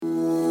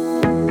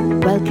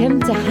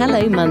Welcome to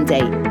Hello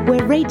Monday,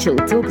 where Rachel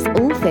talks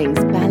all things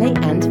ballet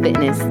and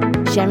fitness,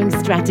 sharing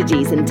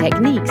strategies and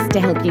techniques to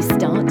help you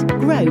start,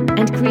 grow,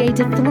 and create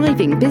a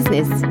thriving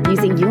business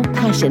using your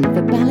passion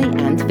for ballet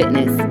and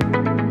fitness.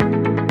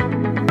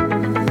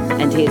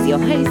 And here's your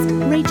host,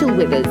 Rachel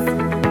Withers.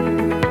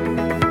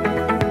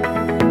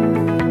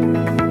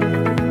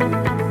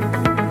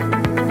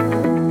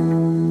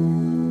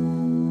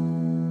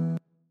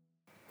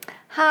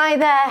 Hi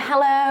there,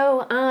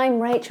 hello, I'm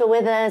Rachel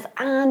Withers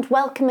and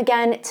welcome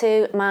again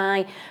to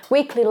my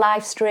weekly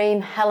live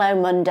stream, Hello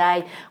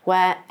Monday,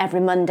 where every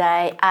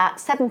Monday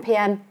at 7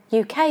 p.m.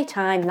 UK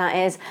time, that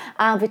is,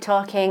 I'll be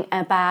talking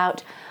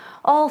about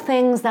all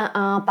things that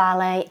are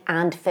ballet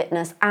and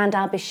fitness, and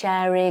I'll be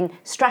sharing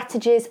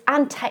strategies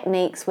and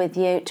techniques with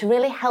you to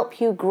really help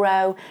you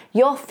grow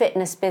your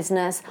fitness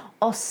business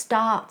or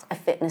start a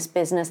fitness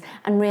business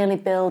and really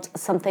build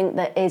something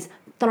that is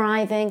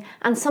thriving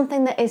and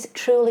something that is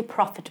truly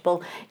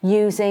profitable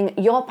using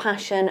your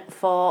passion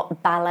for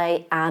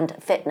ballet and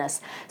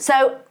fitness.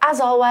 So as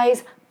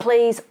always,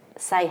 please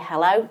say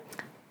hello.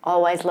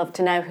 Always love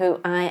to know who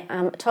I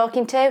am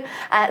talking to.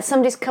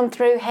 Somebody's come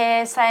through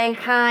here saying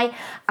hi.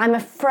 I'm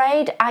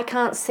afraid I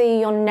can't see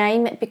your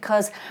name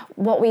because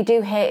what we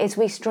do here is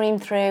we stream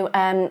through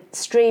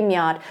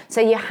StreamYard.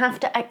 So you have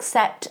to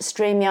accept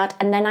StreamYard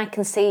and then I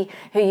can see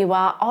who you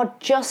are, or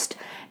just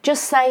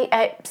say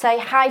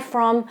hi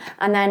from,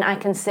 and then I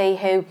can see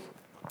who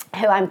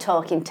I'm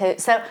talking to.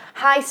 So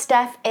hi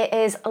Steph, it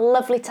is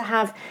lovely to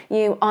have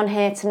you on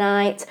here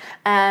tonight.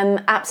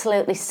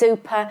 Absolutely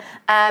super.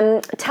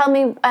 Tell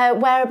me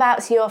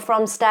whereabouts you're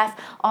from, Steph.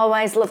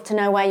 Always love to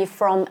know where you're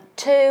from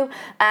too.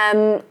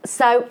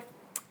 So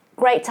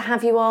great to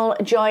have you all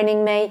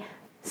joining me.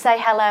 Say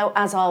hello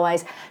as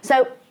always.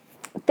 So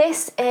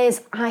this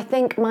is, I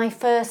think, my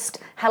first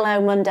Hello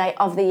Monday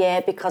of the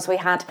year because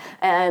we've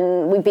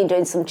been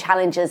doing some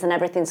challenges and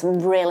everything, some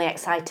really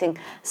exciting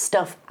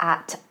stuff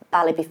at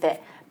Ballet Be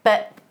Fit.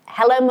 But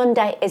Hello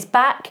Monday is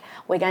back.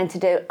 We're going to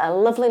do a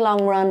lovely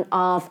long run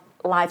of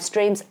live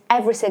streams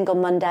every single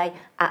Monday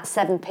at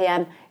 7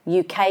 p.m.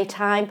 UK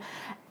time.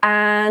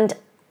 And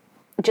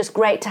just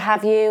great to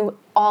have you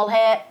all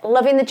here.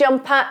 Loving the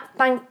jumper,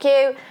 thank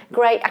you.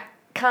 Great.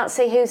 Can't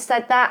see who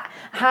said that.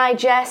 Hi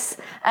Jess,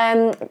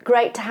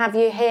 great to have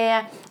you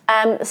here.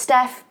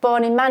 Steph,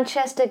 born in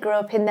Manchester, grew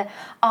up in the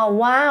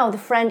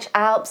French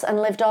Alps and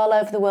lived all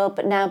over the world,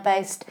 but now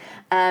based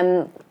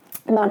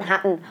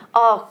Manhattan.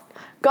 Oh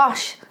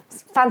gosh,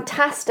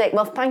 fantastic.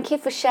 Well, thank you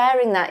for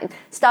sharing that.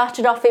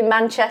 Started off in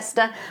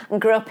Manchester and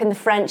grew up in the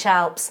French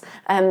Alps.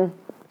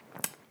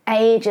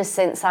 Ages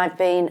since I've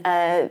been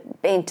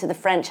to the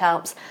French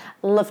Alps.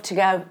 Love to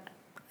go.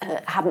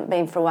 Haven't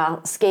been for a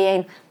while.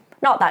 Skiing.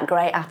 Not that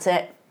great at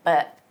it,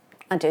 but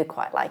I do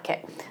quite like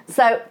it.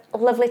 So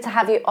lovely to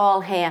have you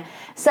all here.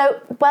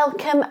 So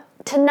welcome.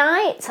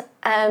 Tonight,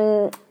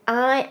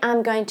 I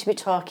am going to be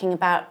talking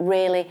about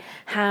really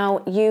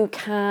how you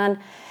can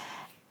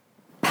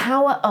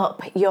power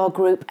up your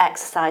group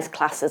exercise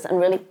classes and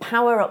really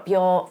power up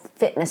your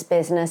fitness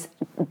business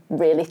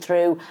really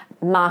through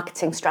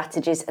marketing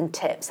strategies and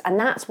tips. And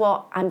that's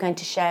what I'm going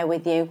to share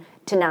with you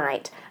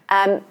tonight.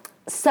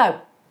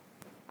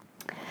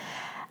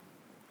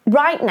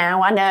 Right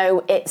now, I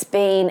know it's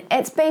been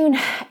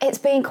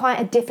quite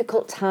a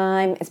difficult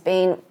time.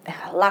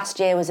 Last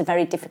year was a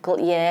very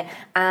difficult year,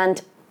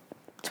 and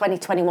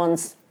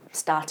 2021's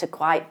started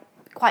quite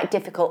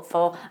difficult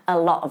for a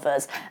lot of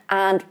us,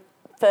 and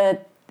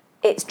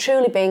it's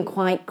truly been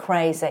quite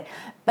crazy.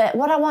 But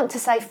what I want to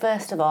say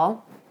first of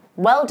all,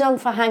 well done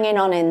for hanging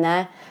on in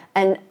there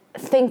and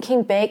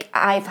thinking big.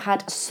 I've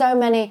had so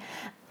many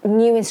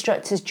new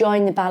instructors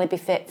join the Ballet Be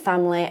Fit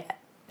family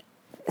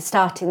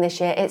starting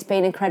this year. It's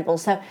been incredible.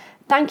 So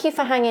thank you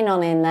for hanging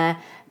on in there.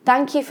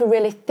 Thank you for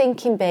really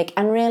thinking big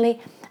and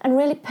really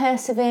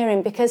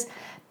persevering, because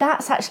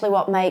that's actually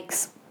what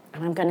makes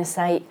women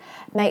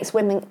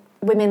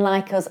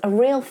like us a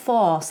real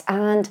force,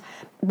 and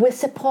we're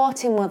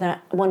supporting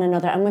one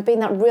another and we've been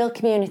that real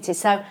community.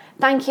 So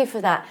thank you for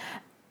that.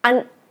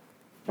 And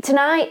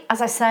tonight, as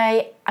I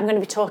say, I'm going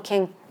to be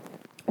talking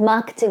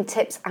marketing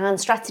tips and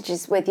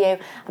strategies with you.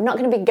 I'm not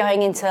going to be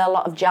going into a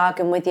lot of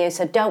jargon with you,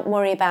 so don't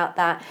worry about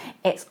that.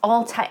 It's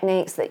all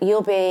techniques that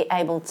you'll be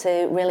able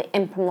to really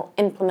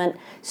implement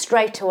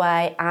straight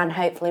away, and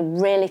hopefully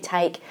really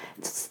take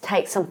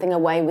something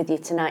away with you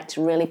tonight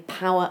to really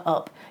power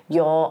up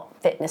your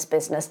fitness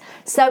business.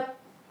 So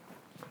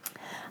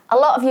a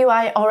lot of you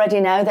I already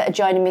know that are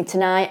joining me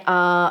tonight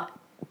are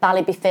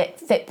Ballet Be Fit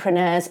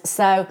fitpreneurs,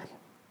 so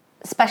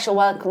special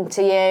welcome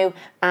to you.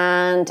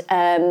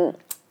 And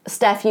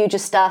Steph, you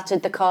just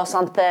started the course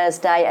on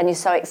Thursday and you're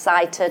so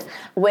excited.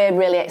 We're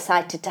really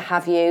excited to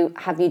have you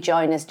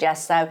join us,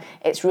 Jess. So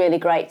it's really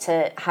great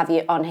to have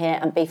you on here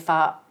and be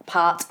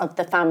part of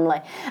the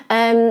family.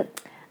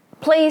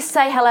 Please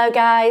say hello,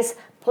 guys.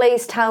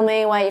 Please tell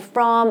me where you're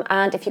from,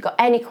 and if you've got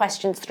any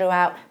questions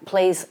throughout,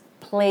 please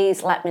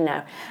let me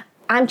know.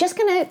 I'm just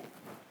going to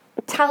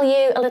tell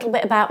you a little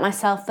bit about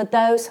myself for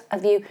those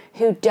of you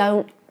who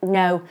don't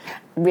know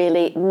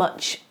really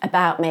much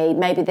about me,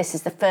 maybe this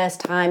is the first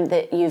time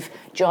that you've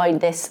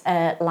joined this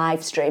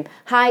live stream.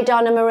 Hi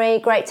Donna Marie,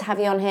 great to have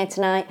you on here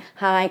tonight.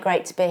 Hi,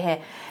 great to be here.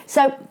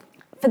 So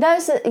for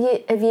those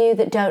of you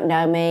that don't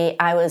know me,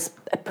 I was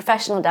a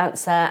professional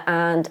dancer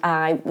and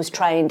I was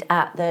trained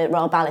at the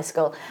Royal Ballet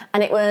School,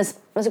 and it was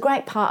a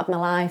great part of my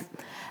life,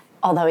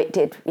 although it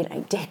did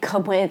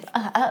come with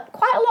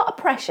quite a lot of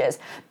pressures.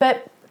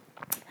 But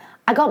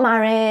I got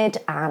married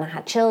and I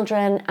had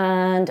children,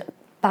 and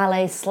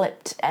ballet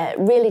slipped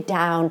really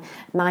down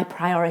my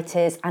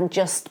priorities and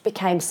just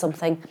became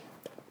something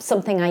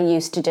I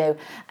used to do.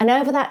 And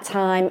over that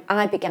time,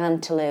 I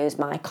began to lose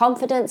my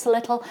confidence a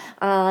little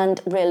and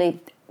really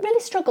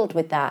struggled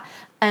with that.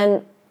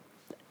 And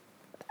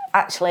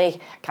actually,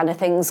 kind of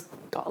things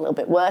got a little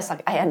bit worse. I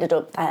ended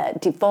up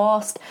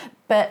divorced.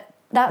 But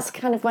that's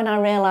kind of when I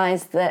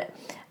realised that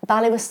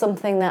ballet was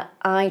something that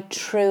I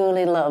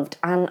truly loved,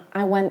 and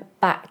I went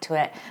back to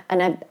it.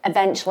 And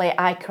eventually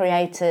I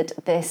created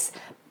this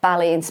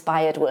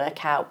ballet-inspired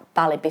workout,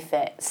 Ballet Be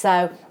Fit.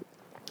 So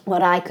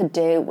what I could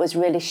do was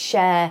really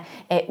share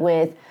it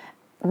with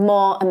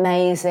more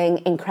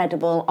amazing,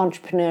 incredible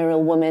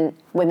entrepreneurial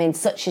women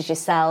such as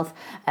yourself.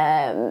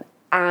 And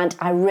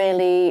I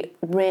really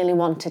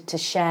wanted to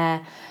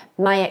share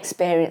my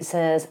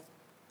experiences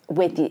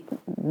with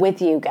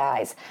you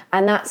guys.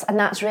 And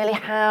that's really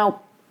how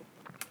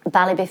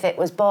Ballet Be Fit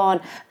was born.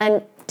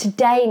 And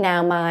today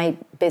now my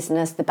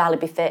business, the Ballet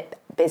Be Fit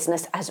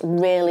business, has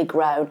really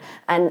grown.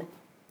 And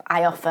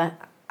I offer,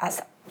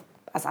 as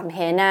I'm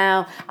here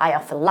now, I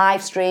offer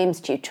live streams,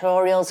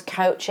 tutorials,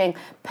 coaching,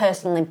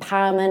 personal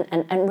empowerment,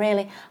 and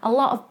really a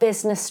lot of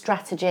business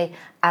strategy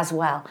as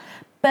well.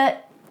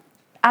 But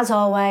as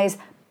always,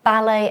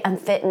 ballet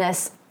and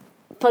fitness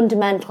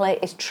fundamentally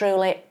is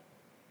truly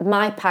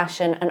my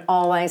passion and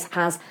always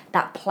has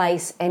that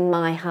place in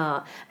my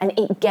heart. And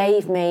it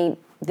gave me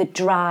the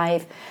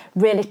drive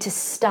really to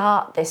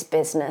start this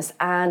business,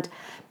 and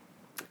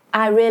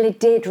I really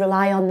did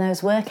rely on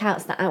those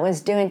workouts that I was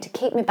doing to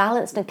keep me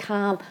balanced and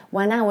calm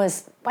when I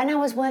was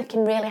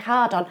working really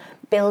hard on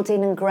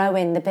building and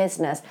growing the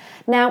business.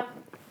 Now,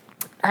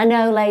 I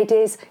know,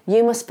 ladies,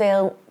 you must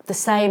feel the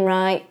same,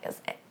 right?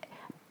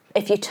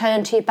 If you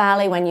turn to your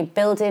ballet when you're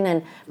building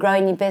and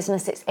growing your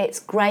business, it's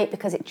great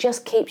because it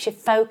just keeps you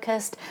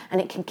focused and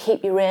it can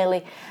keep you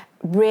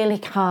really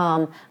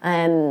calm.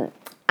 And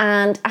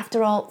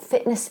after all,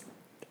 fitness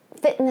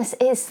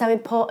is so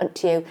important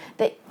to you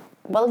that,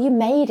 well, you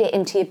made it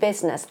into your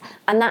business,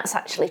 and that's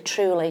actually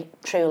truly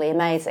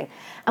amazing.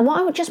 And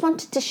what I just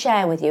wanted to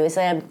share with you is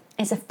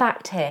a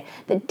fact here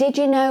that, did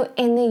you know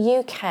in the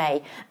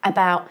UK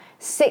about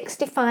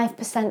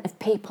 65% of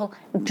people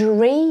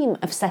dream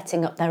of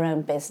setting up their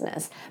own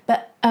business,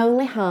 but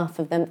only half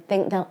of them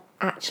think they'll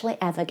actually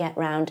ever get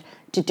round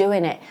to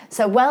doing it.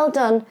 So well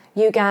done,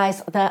 you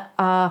guys that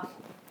are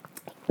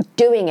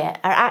doing it,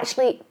 are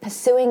actually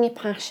pursuing your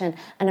passion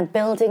and are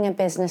building a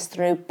business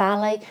through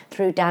ballet,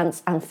 through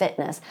dance and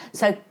fitness.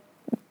 So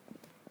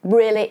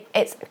really,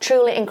 it's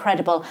truly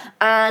incredible.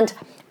 And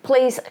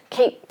please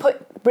keep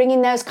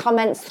bringing those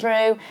comments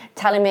through,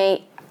 telling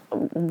me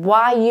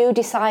why you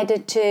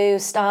decided to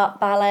start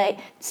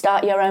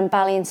your own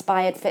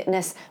ballet-inspired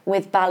fitness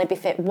with Ballet Be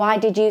Fit. Why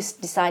did you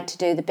decide to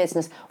do the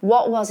business?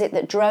 What was it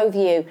that drove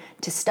you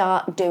to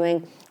start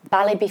doing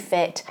Ballet Be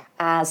Fit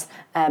as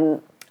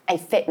a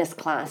fitness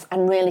class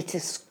and really to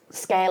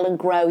scale and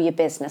grow your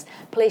business?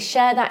 Please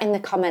share that in the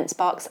comments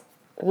box.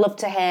 Love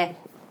to hear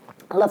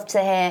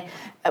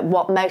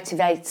what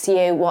motivates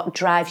you, what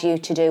drives you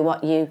to do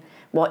what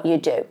you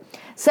do.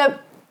 So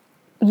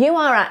you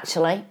are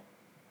actually,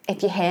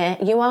 if you're here,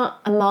 you are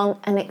among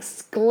an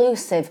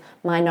exclusive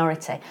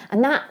minority.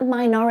 And that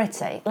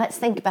minority, let's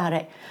think about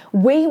it.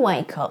 We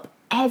wake up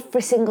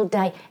every single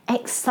day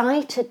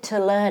excited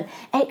to learn,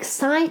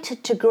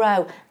 excited to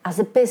grow as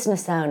a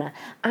business owner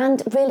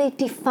and really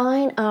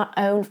define our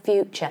own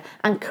future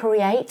and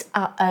create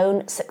our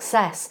own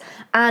success.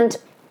 And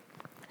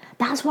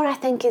that's what I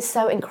think is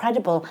so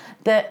incredible,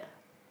 that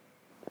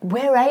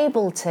we're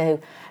able to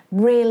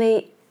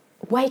really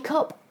wake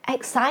up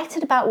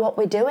excited about what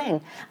we're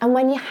doing. And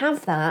when you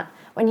have that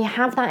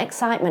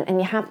excitement and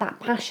you have that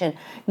passion,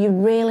 you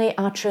really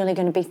are truly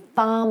going to be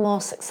far more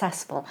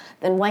successful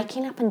than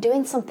waking up and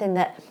doing something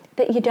that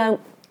you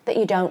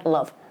don't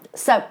love.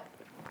 So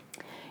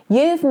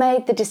you've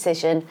made the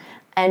decision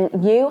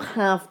and you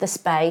have the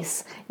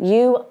space.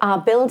 You are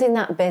building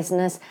that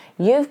business.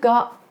 You've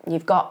got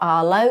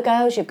our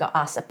logos, you've got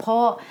our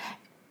support.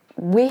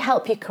 We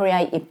help you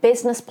create your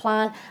business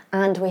plan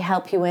and we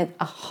help you with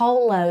a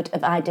whole load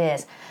of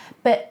ideas.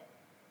 But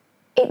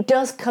it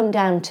does come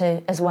down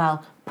to, as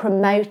well,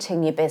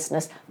 promoting your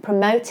business,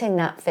 promoting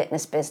that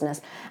fitness business.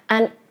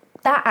 And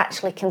that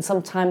actually can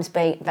sometimes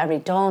be very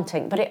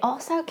daunting, but it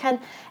also can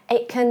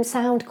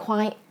sound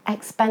quite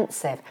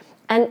expensive.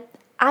 And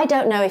I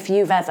don't know if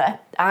you've ever,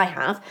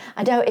 I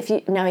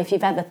don't know if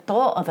you've ever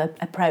thought of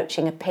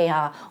approaching a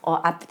PR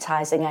or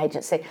advertising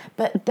agency,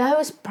 but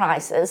those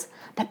prices,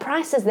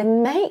 they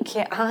make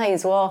your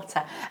eyes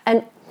water.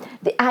 And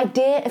the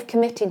idea of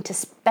committing to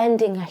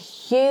spending a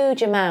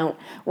huge amount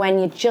when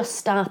you're just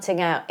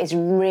starting out is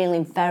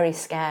really very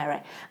scary.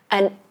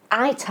 And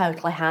I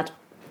totally had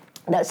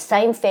those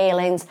same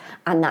feelings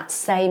and that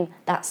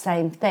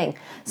same thing.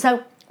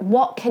 So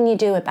what can you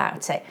do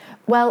about it?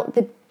 Well,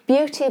 the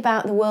beauty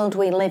about the world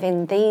we live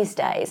in these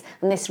days,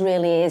 and this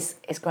really is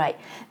great,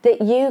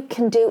 that you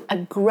can do a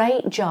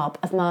great job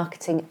of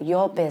marketing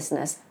your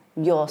business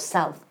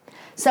yourself.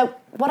 So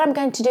what I'm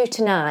going to do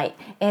tonight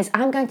is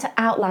I'm going to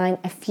outline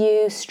a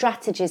few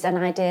strategies and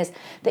ideas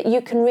that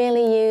you can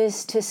really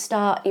use to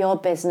start your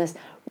business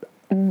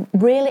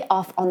really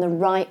off on the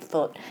right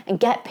foot and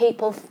get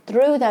people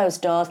through those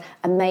doors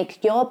and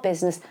make your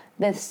business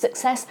the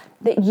success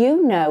that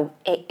you know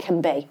it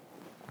can be.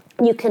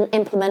 You can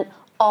implement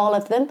all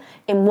of them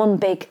in one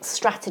big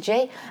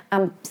strategy,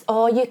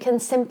 or you can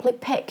simply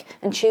pick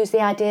and choose the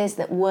ideas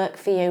that work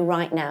for you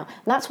right now.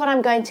 And that's what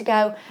I'm going to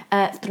go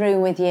through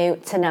with you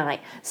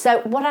tonight.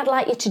 So what I'd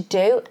like you to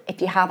do,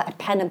 if you have a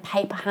pen and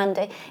paper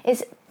handy,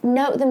 is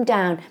note them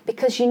down,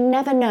 because you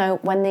never know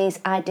when these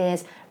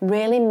ideas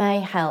really may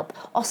help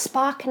or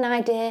spark an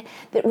idea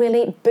that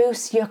really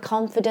boosts your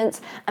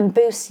confidence and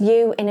boosts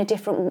you in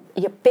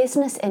your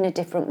business in a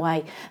different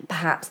way,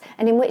 perhaps.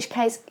 And in which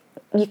case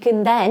you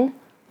can then,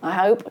 I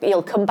hope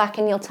you'll come back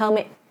and you'll tell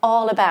me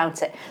all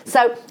about it.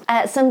 So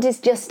somebody's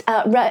just,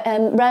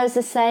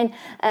 Rosa's saying,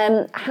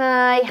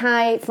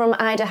 hi from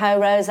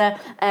Idaho, Rosa.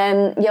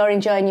 You're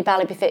enjoying your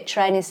Bally Be Fit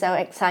training, so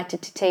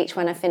excited to teach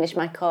when I finish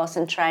my course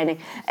and training.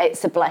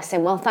 It's a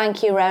blessing. Well,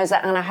 thank you,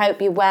 Rosa, and I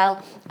hope you're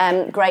well.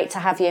 Great to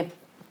have you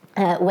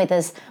with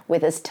us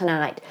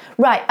tonight.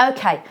 Right,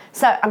 okay,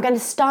 so I'm going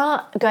to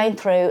start going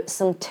through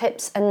some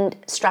tips and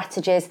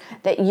strategies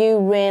that you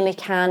really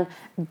can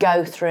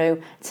go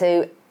through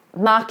to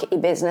market your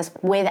business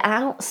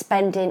without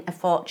spending a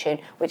fortune,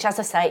 which, as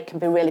I say, can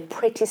be really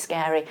pretty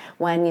scary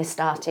when you're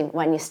starting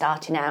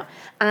out.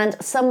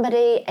 And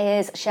somebody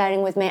is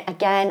sharing with me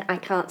again. I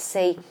can't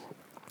see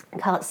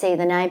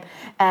the name.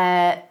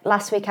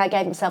 Last week I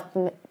gave myself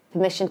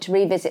permission to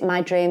revisit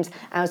my dreams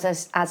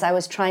as I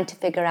was trying to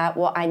figure out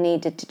what I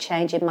needed to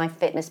change in my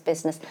fitness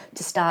business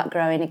to start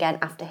growing again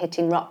after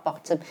hitting rock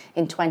bottom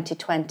in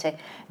 2020.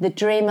 The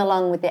dream,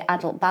 along with the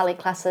adult ballet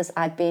classes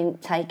I'd been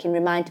taking,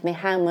 reminded me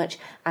how much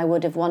I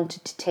would have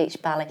wanted to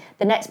teach ballet.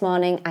 The next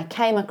morning I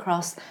came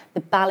across the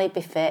Bally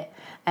Be Fit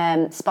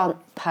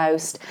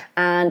post,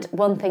 and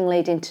one thing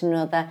leading to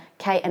another,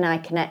 Kate and I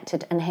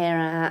connected, and here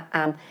I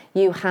am.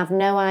 You have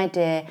no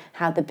idea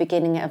how the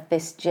beginning of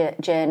this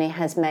journey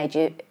has made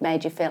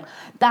you feel.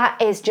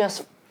 That is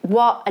just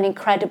what an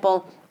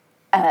incredible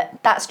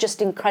that's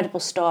just an incredible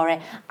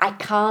story. I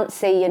can't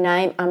see your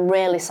name, I'm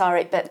really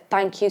sorry, but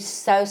thank you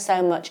so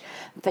much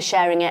for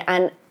sharing it,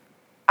 and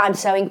I'm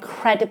so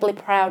incredibly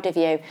proud of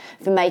you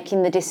for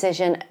making the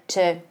decision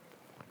to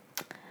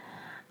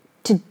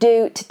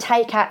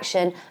take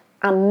action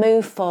and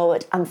move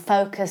forward and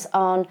focus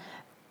on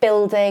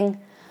building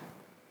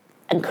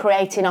and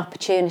creating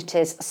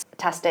opportunities.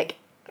 Fantastic.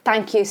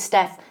 Thank you,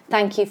 Steph.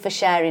 Thank you for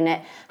sharing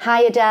it.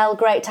 Hi, Adele.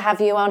 Great to have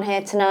you on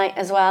here tonight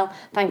as well.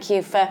 Thank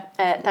you for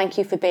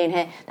being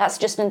here. That's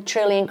just a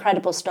truly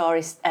incredible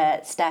story,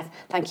 Steph.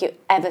 Thank you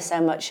ever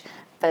so much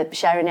for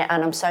sharing it,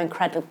 and I'm so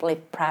incredibly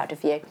proud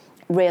of you.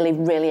 Really,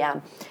 really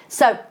am.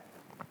 So,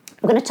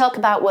 I'm going to talk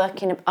about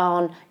working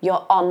on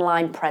your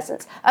online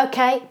presence.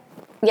 Okay,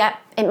 yeah,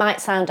 it might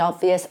sound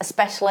obvious,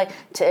 especially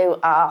to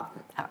our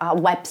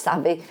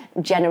web-savvy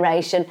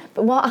generation,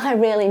 but what I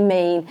really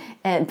mean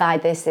by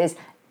this is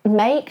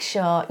make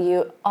sure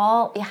you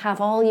have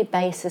all your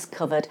bases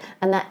covered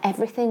and that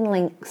everything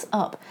links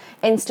up.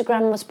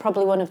 Instagram was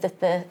probably one of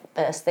the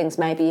first things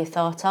maybe you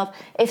thought of.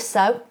 If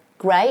so,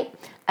 great.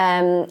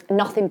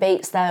 Nothing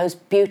beats those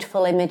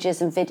beautiful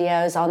images and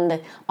videos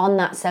on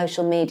that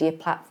social media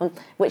platform,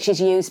 which is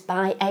used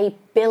by 1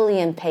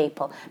 billion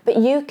people. But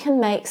you can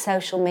make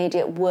social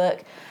media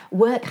work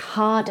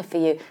harder for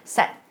you.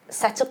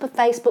 Set up a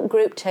Facebook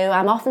group too.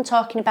 I'm often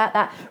talking about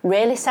that.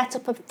 Really set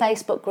up a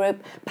Facebook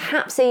group.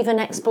 Perhaps even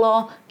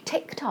explore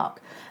TikTok.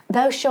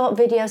 Those short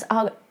videos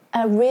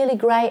are really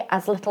great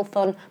as little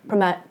fun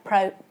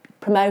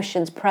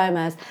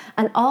promos,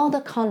 and all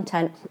the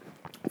content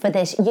for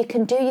this you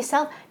can do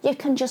yourself. You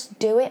can just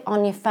do it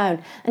on your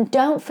phone. And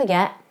don't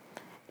forget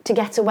to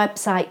get a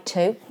website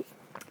too.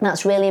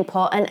 That's really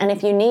important. And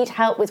if you need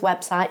help with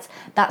websites,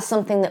 that's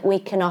something that we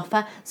can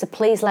offer. So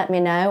please let me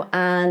know,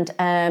 and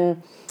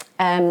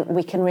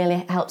we can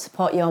really help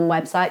support you on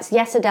websites.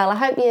 Yes, Adele, I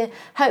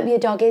hope your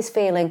dog is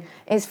feeling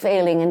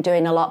and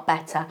doing a lot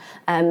better.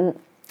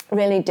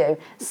 Really do.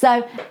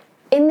 So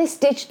in this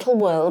digital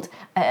world,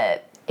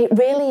 it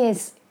really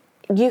is,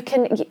 you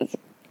can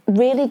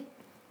really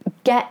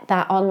get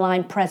that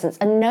online presence,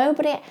 and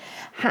nobody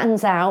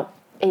hands out,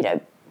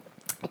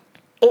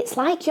 it's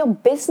like your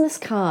business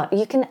card.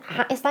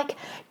 It's like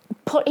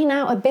putting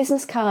out a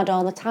business card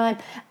all the time,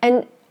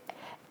 and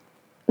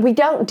we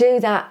don't do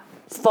that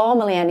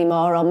formally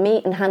anymore, or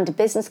meet and hand a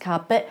business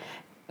card, but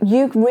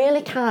you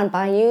really can,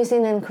 by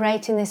using and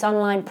creating this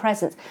online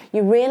presence,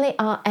 you really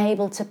are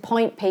able to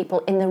point people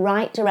in the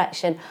right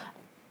direction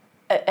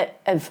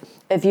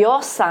of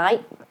your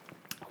site,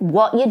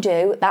 what you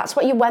do. That's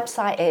what your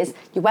website is.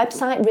 Your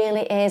website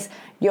really is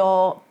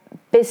your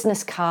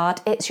business card.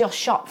 It's your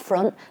shop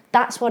front.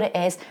 That's what it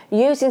is.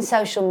 Using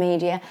social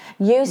media,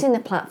 using the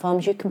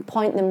platforms, you can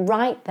point them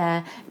right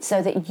there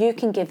so that you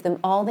can give them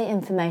all the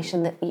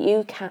information that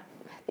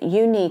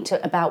you need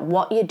to about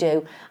what you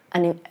do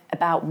and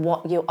about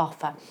what you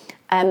offer.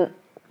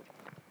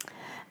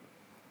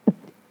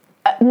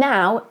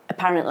 Now,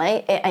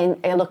 apparently,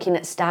 looking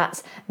at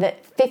stats,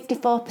 that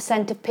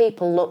 54% of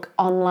people look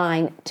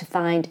online to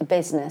find a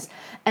business.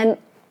 And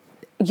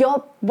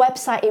your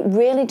website, it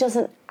really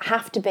doesn't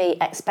have to be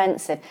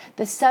expensive.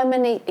 There's so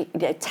many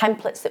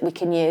templates that we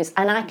can use,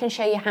 and I can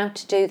show you how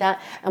to do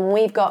that. And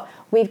we've got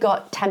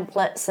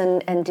templates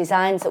and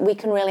designs that we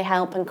can really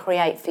help and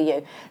create for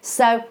you.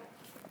 So,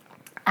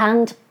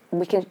 and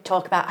we can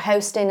talk about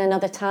hosting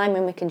another time,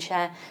 and we can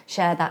share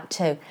that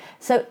too.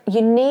 So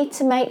you need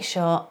to make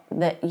sure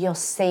that you're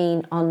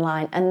seen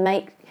online and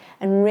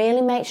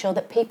really make sure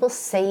that people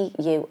see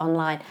you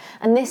online.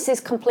 And this is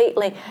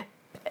completely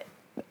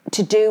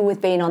to do with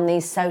being on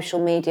these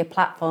social media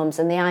platforms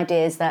and the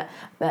ideas that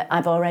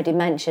I've already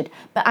mentioned.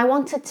 But I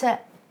wanted to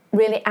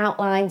really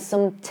outline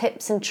some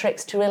tips and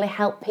tricks to really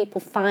help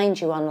people find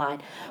you online.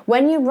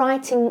 When you're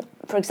writing,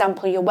 for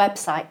example, your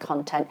website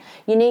content,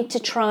 you need to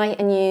try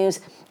and use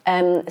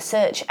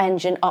search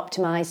engine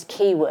optimized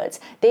keywords.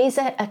 These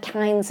are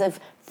kinds of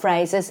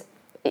phrases.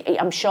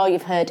 I'm sure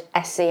you've heard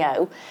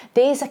SEO.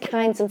 These are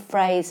kinds of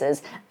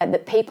phrases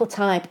that people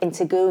type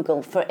into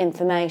Google for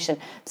information.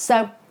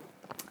 So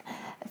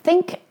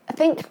think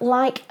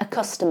like a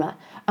customer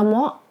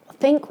and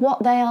think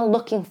what they are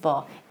looking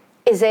for.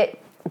 Is it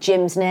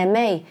gyms near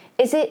me?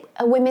 Is it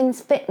a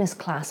women's fitness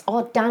class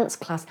or dance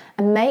class?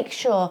 And make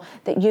sure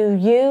that you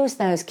use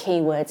those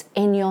keywords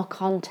in your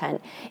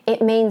content.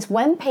 It means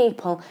when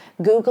people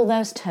Google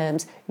those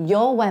terms,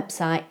 your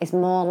website is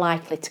more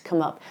likely to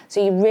come up.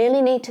 So you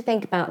really need to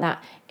think about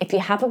that. If you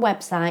have a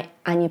website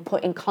and you're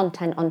putting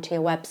content onto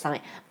your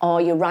website, or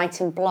you're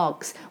writing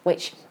blogs,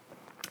 which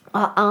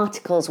are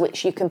articles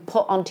which you can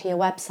put onto your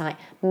website,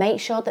 make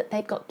sure that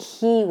they've got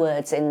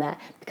keywords in there,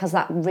 because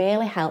that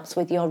really helps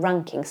with your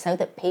ranking so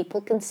that people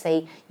can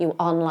see you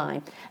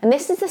online. And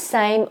this is the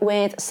same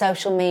with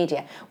social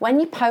media. When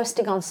you're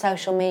posting on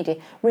social media,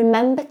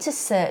 remember to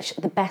search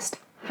the best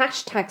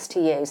hashtags to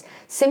use.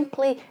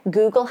 Simply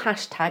Google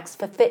hashtags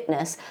for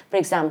fitness, for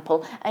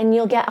example, and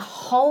you'll get a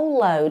whole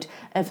load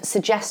of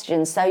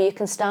suggestions so you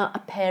can start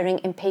appearing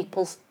in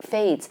people's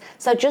feeds.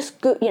 So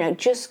just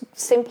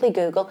simply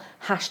Google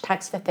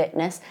hashtags for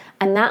fitness,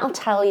 and that'll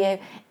tell you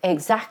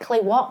exactly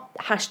what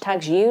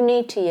hashtags you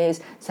need to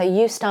use so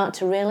you start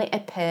to really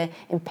appear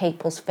in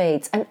people's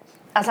feeds. And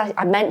as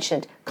I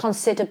mentioned,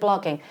 consider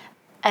blogging.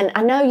 And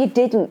I know you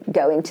didn't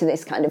go into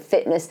this kind of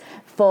fitness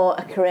for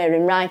a career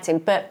in writing,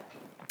 but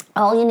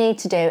all you need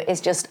to do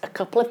is just a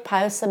couple of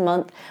posts a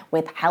month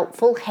with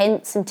helpful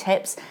hints and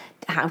tips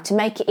how to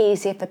make it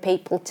easier for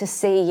people to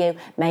see you.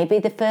 Maybe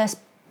the first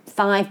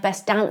 5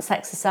 best dance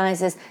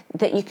exercises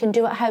that you can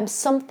do at home,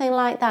 something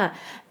like that.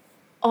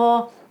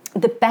 Or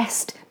the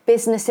best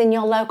business in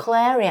your local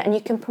area, and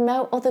you can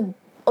promote other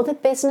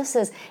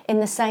businesses in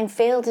the same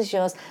field as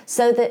yours,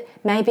 so that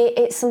maybe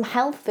it's some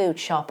health food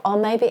shop, or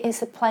maybe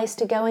it's a place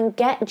to go and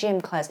get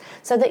gym clothes,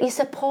 so that you're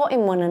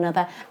supporting one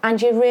another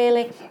and you're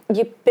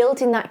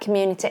building that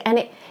community. And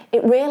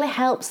it really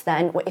helps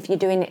then, if you're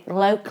doing it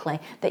locally,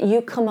 that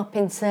you come up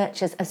in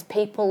searches as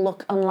people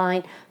look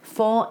online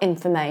for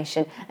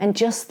information. And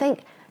just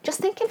think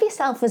of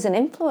yourself as an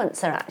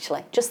influencer,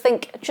 actually. Just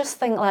think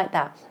like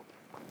that.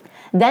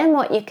 Then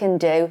what you can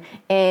do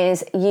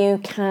is you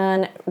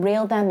can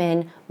reel them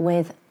in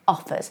with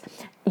offers.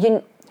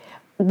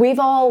 We've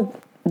all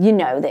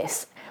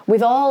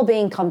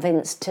been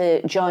convinced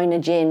to join a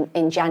gym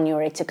in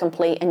January to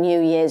complete a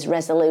New Year's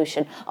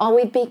resolution, or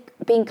we've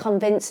been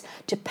convinced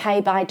to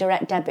pay by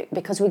direct debit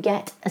because we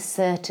get a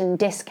certain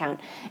discount.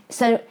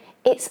 So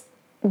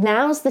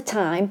now's the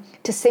time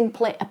to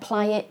simply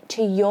apply it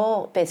to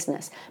your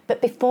business.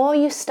 But before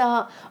you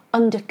start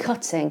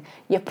undercutting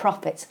your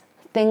profits,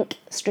 think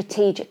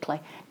strategically.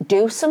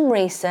 Do some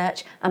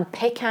research and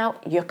pick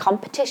out your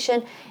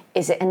competition.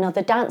 Is it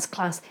another dance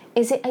class?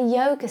 Is it a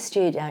yoga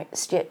studio?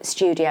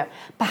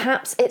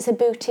 Perhaps it's a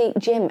boutique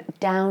gym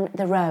down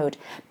the road.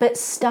 But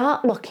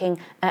start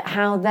looking at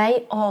how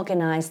they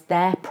organise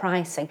their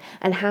pricing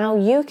and how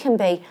you can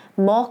be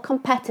more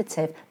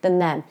competitive than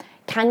them.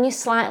 Can you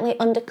slightly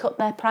undercut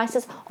their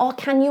prices, or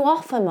can you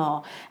offer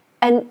more?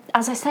 And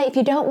as I say, if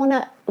you don't want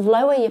to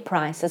lower your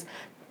prices,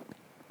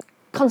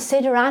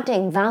 consider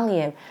adding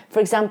value.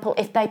 For example,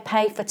 if they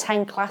pay for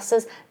 10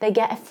 classes, they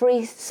get a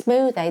free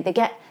smoothie,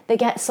 they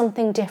get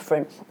something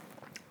different.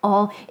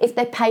 Or if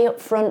they pay up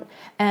front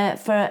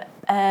for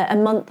a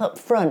month up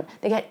front.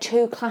 They get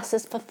 2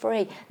 classes for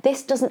free.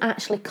 This doesn't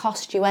actually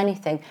cost you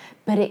anything,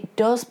 but it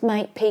does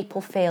make people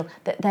feel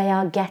that they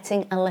are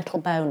getting a little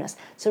bonus.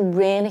 So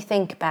really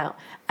think about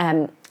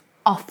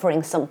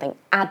offering something,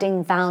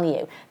 adding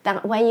value.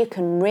 That way you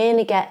can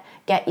really get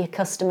your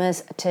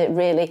customers to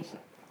really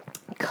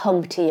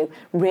come to you,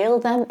 reel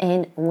them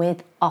in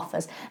with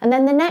offers. And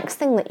then the next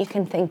thing that you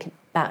can think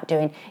about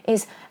doing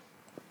is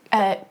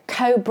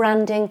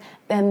co-branding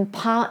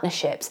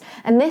partnerships.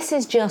 And this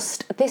is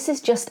just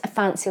a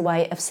fancy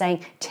way of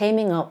saying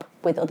teaming up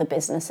with other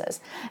businesses.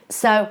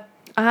 So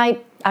I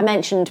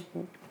mentioned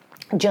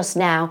just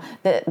now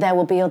that there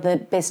will be other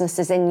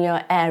businesses in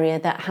your area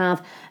that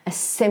have a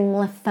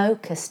similar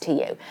focus to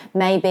you.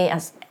 Maybe,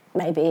 as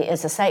I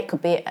say, it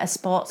could be a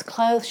sports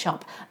clothes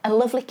shop, a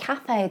lovely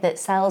cafe that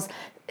sells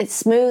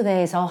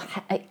smoothies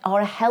or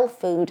a health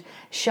food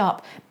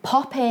shop.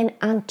 Pop in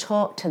and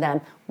talk to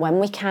them when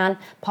we can.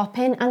 Pop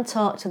in and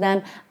talk to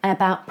them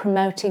about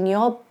promoting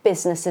your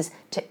businesses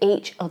to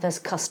each other's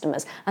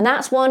customers. And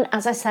that's one,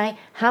 as I say,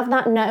 have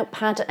that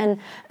notepad and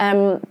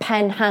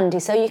pen handy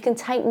so you can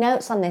take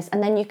notes on this,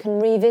 and then you can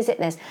revisit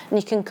this and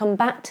you can come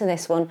back to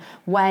this one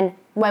when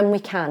we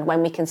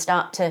can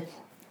start to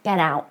get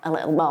out a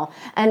little more.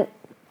 And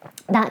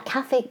that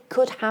cafe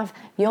could have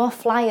your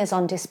flyers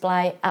on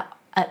display at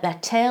their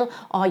till,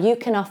 or you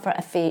can offer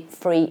a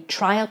free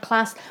trial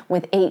class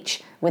with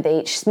each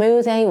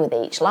smoothie, with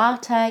each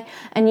latte,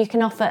 and you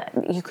could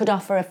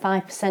offer a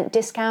 5%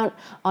 discount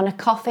on a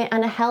coffee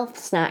and a health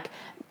snack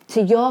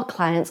to your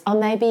clients, or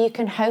maybe you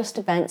can host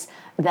events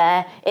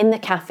there in the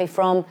cafe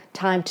from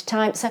time to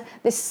time. So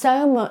there's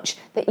so much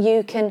that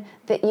you can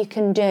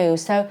do.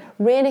 So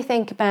really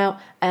think about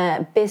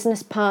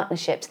business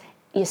partnerships.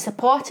 You're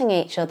supporting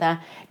each other,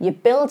 you're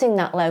building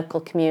that local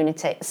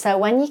community. So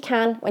when you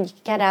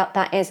get out,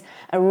 that is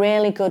a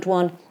really good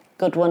one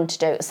to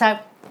do. So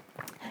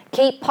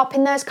keep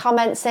popping those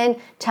comments in.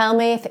 Tell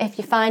me if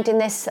you're finding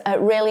this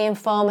really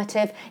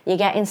informative, you're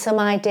getting some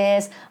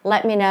ideas.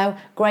 Let me know.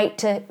 Great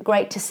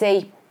to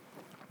see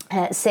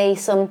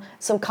some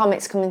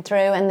comments coming through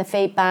and the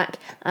feedback.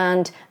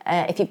 And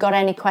if you've got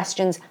any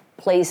questions,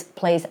 please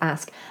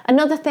ask.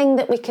 Another thing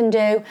that we can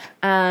do,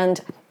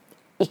 and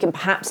you can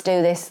perhaps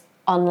do this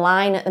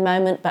online at the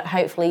moment, but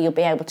hopefully you'll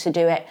be able to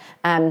do it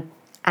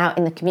out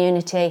in the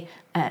community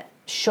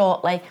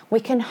shortly. We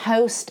can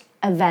host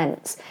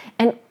events,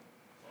 and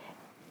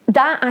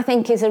that I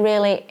think is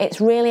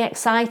it's really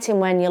exciting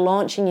when you're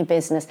launching your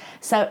business.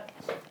 So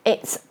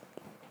it's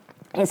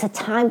a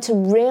time to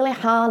really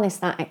harness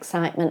that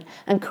excitement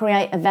and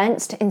create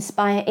events to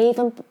inspire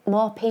even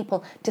more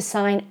people to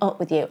sign up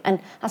with you. And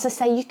as I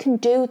say, you can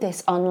do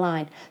this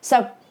online.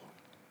 So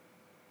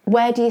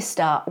where do you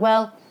start?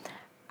 Well,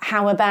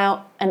 how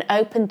about an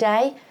open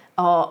day?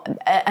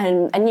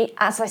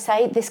 As I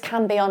say, this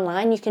can be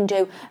online. You can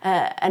do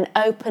an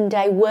open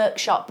day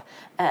workshop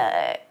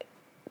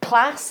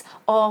class,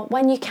 or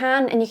when you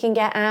can and you can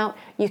get out,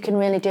 you can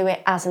really do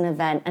it as an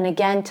event. And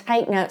again,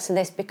 take notes of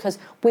this because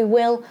we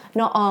will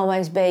not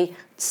always be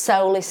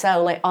solely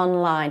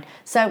online.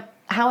 So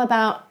how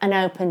about an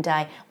open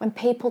day when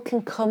people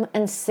can come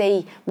and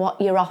see what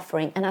you're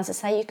offering? And as I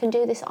say, you can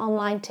do this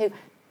online too.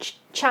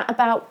 Chat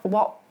about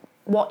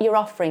what you're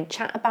offering,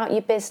 chat about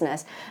your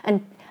business,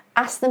 and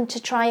ask them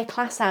to try a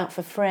class out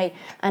for free,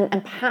 and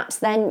perhaps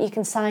then you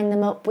can sign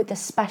them up with a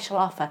special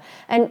offer.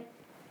 And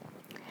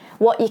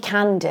what you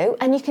can do,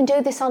 and you can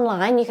do this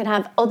online, you can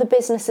have other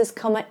businesses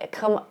come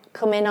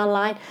in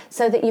online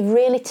so that you've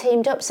really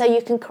teamed up, so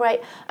you can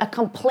create a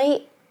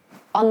complete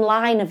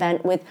online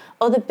event with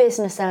other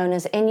business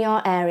owners in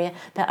your area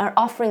that are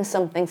offering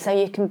something, so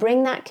you can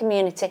bring that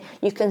community,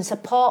 you can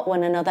support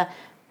one another.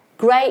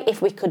 Great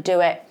if we could do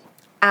it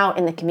out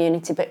in the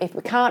community, but if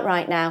we can't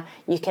right now,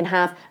 you can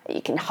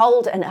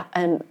hold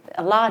an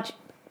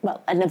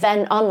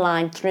event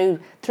online through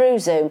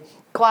Zoom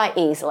quite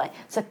easily.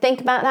 So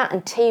think about that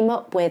and team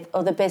up with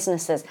other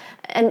businesses.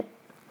 And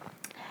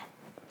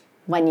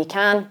when you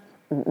can,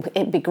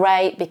 it'd be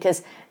great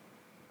because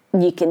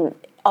you can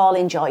all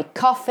enjoy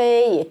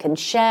coffee, you can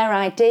share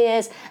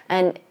ideas,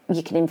 and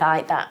you can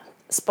invite that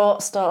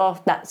sports store,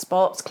 that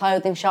sports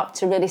clothing shop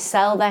to really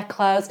sell their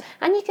clothes,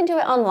 and you can do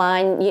it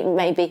online.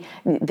 Maybe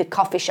the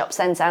coffee shop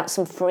sends out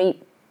some free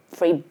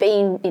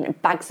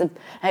bags of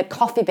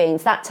coffee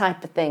beans, that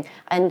type of thing,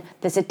 and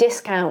there's a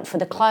discount for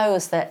the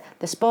clothes that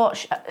the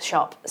sports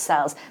shop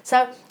sells.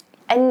 So,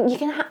 and you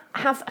can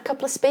have a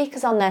couple of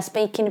speakers on there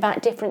speaking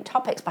about different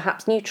topics,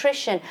 perhaps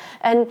nutrition,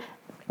 and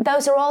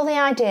those are all the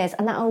ideas,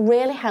 and that will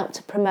really help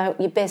to promote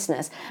your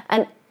business.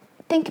 And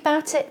think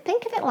about it,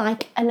 think of it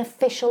like an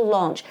official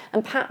launch,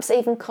 and perhaps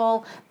even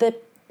call the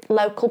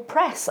local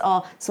press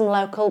or some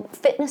local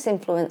fitness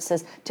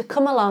influencers to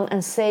come along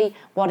and see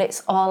what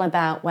it's all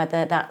about,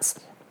 whether that's,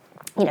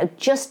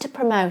 just to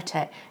promote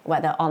it,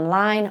 whether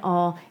online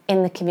or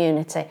in the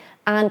community.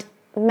 And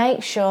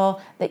make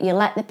sure that you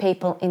let the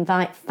people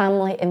invite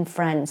family and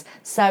friends.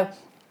 So,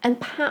 and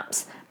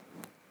perhaps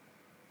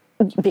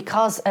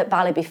because at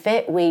Bally Be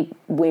Fit we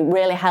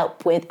really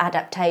help with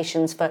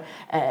adaptations for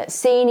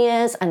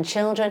seniors and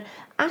children,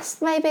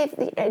 ask maybe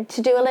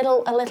to do a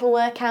little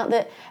workout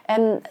that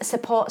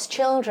supports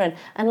children,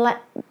 and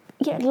let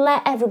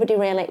everybody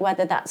really,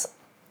 whether that's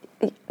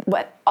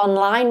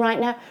online right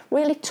now,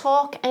 really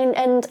talk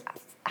and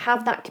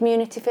have that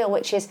community feel,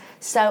 which is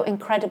so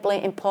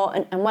incredibly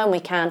important. And when we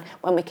can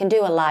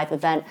do a live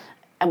event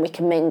and we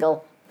can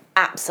mingle,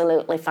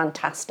 absolutely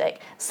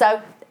fantastic.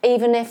 So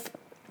even if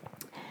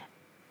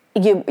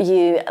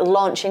you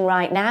launching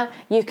right now,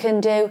 you can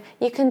do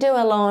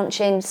a launch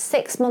in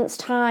 6 months'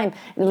 time,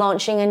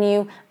 launching a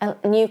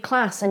new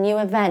class, a new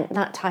event,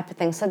 that type of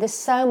thing. So there's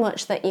so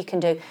much that you can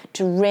do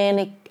to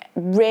really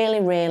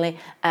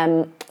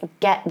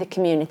get the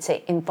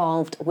community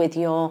involved with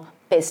your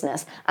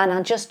business. And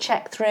I'll just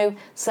check through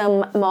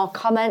some more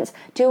comments.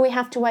 Do we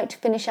have to wait to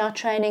finish our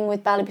training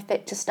with Bally Be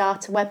Fit to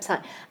start a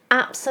website?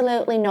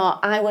 Absolutely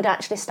not. I would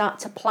actually start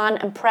to plan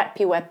and prep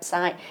your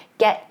website,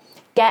 get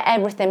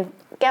everything,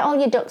 get all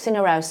your ducks in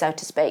a row, so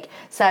to speak.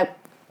 So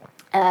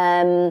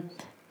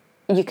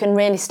you can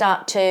really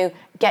start to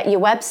get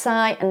your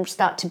website and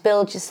start to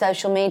build your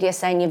social media,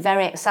 saying you're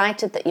very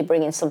excited that you're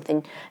bringing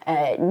something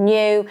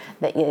new,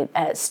 that you're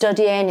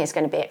studying, it's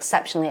going to be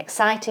exceptionally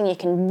exciting. You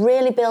can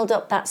really build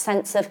up that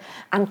sense of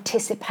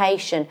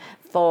anticipation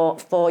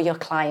for your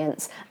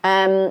clients.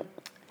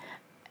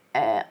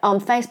 On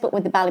Facebook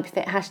with the Bally Be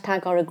Fit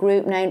hashtag or a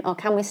group name, or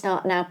can we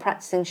start now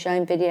practicing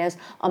showing videos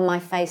on my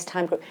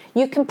FaceTime group?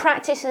 You can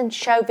practice and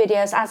show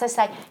videos, as I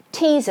say,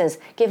 teasers,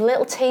 give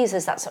little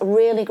teasers. That's a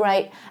really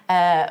great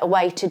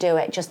way to do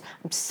it.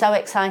 I'm so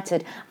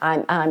excited.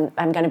 I'm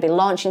going to be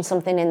launching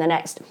something in the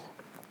next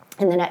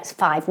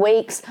 5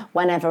 weeks,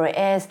 whenever it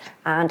is,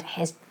 and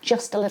here's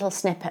just a little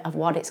snippet of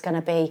what it's going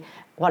to be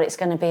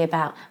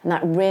about, and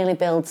that really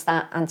builds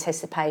that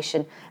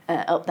anticipation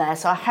up there.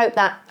 So I hope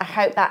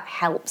that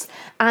helps.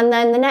 And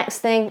then the next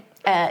thing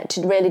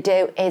to really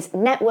do is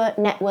network.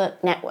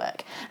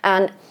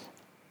 And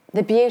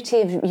the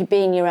beauty of you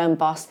being your own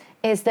boss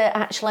is that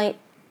actually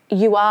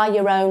you are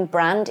your own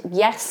brand.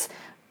 Yes,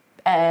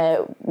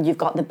 you've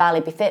got the Bally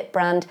Be Fit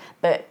brand,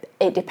 but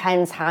it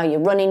depends how you're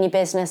running your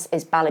business.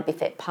 Is Bally Be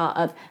Fit part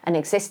of an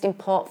existing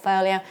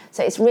portfolio?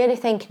 So it's really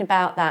thinking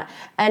about that.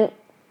 And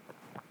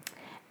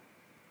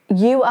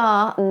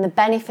and the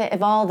benefit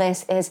of all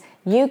this is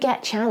you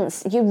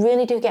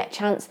really do get a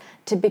chance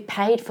to be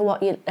paid for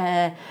what you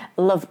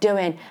love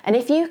doing. And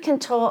if you can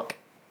talk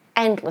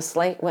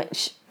endlessly,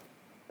 which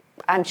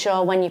I'm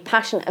sure when you're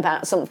passionate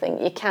about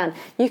something, you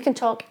can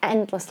talk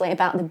endlessly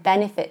about the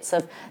benefits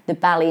of the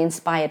Bally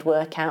inspired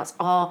workouts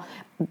or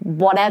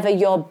whatever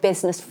your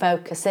business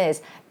focus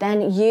is,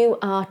 then you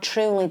are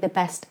truly the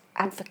best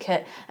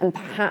advocate, and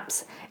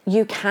perhaps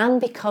you can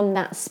become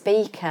that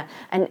speaker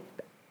and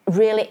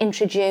really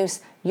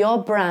introduce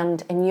your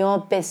brand and your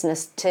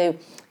business to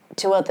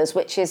others,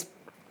 which is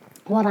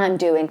what I'm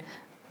doing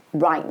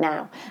right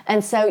now.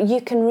 And so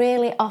you can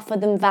really offer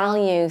them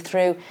value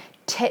through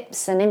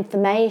tips and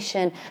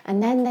information,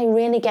 and then they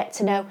really get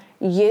to know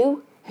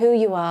you, who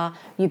you are.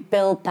 You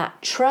build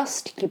that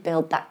trust, you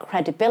build that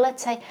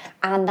credibility,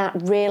 and that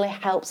really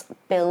helps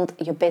build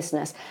your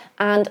business.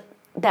 And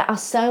there are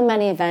so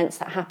many events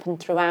that happen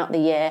throughout the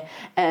year.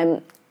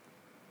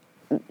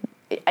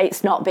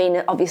 It's not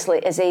been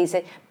obviously as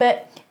easy,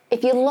 but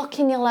if you look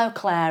in your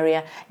local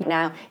area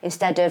now,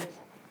 instead of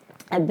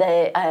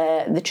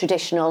the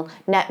traditional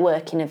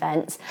networking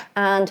events,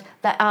 and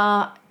there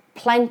are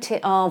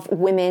plenty of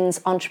women's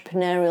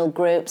entrepreneurial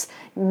groups,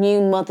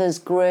 new mothers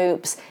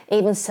groups,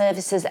 even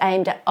services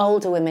aimed at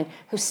older women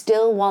who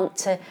still want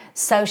to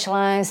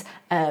socialise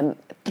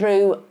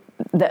through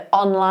the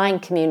online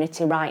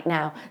community right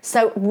now.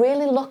 So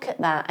really look at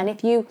that, and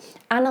if you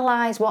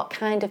analyse what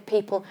kind of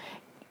people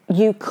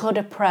you could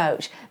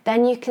approach,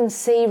 then you can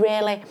see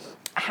really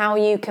how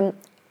you can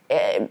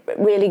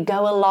really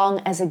go along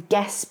as a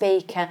guest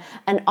speaker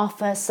and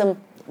offer some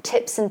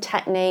tips and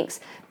techniques,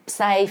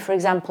 say for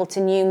example to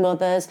new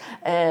mothers,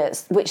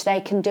 which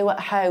they can do at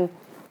home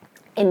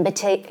in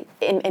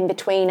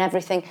between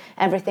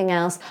everything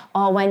else,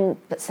 or when,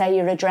 let's say,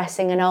 you're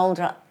addressing an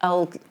older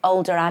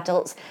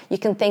adults, you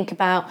can think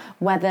about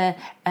whether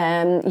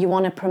you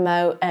want to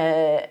promote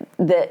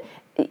that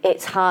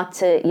it's hard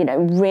to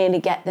really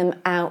get them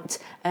out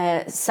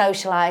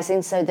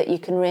socialising, so that you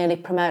can really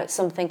promote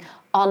something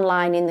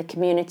online in the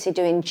community,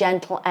 doing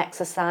gentle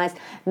exercise,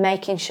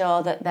 making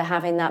sure that they're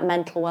having that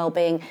mental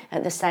well-being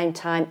at the same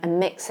time, and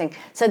mixing.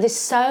 So there's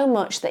so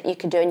much that you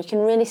can do, and you can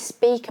really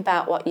speak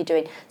about what you're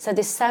doing. So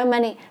there's so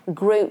many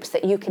groups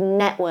that you can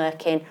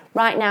network in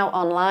right now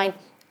online,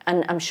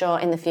 and I'm sure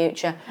in the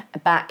future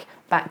back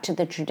to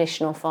the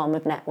traditional form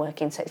of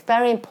networking. So it's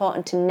very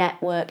important to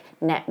network.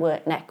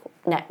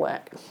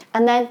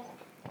 And then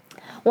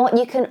what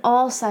you can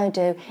also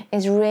do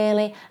is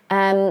really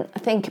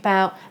think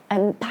about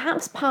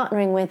perhaps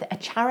partnering with a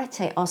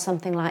charity or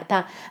something like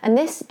that. And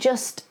this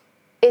just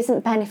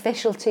isn't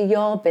beneficial to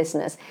your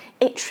business,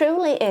 it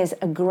truly is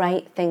a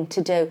great thing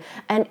to do,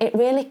 and it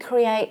really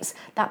creates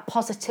that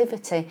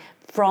positivity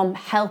from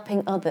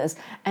helping others,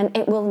 and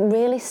it will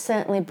really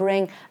certainly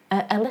bring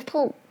a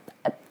little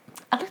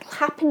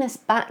happiness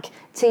back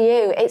to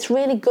you. It's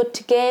really good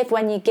to give.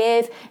 When you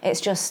give,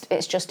 it's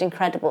just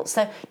incredible.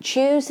 So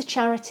choose a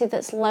charity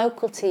that's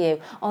local to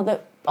you, or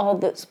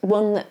that's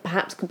one that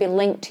perhaps could be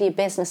linked to your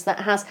business, that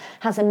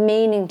has a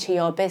meaning to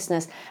your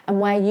business, and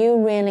where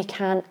you really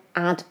can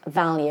add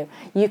value.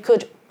 You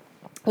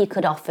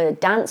could offer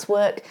dance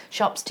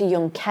workshops to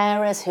young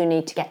carers who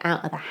need to get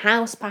out of the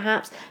house,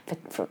 perhaps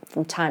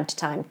from time to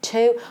time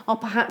too, or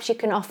perhaps you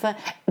can offer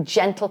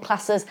gentle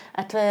classes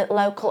at a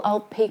local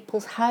old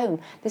people's home.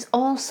 There's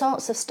all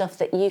sorts of stuff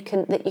that you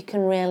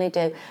can really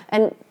do,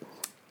 and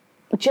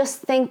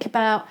just think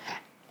about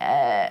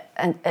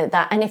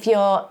that. And if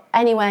you're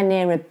anywhere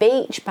near a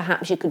beach,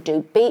 perhaps you could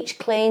do beach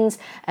cleans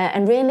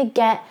and really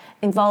get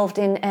involved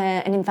in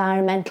an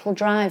environmental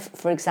drive,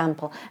 for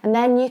example, and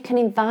then you can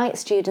invite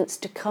students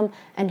to come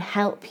and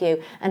help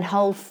you and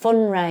hold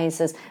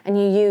fundraisers, and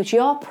you use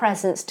your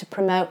presence to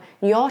promote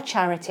your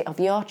charity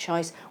of your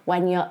choice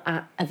when you're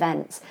at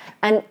events.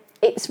 And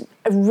it's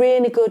a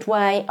really good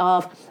way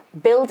of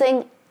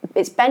building.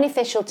 It's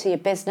beneficial to your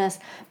business,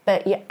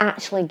 but you're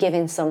actually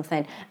giving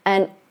something,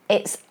 and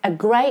it's a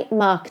great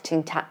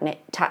marketing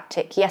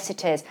tactic, yes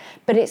it is,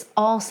 but it's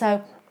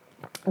also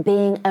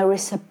being a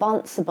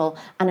responsible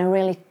and a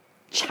really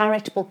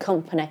charitable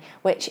company,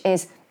 which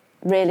is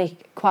really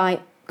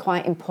quite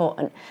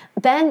important.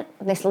 Then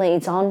this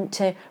leads on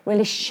to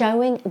really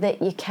showing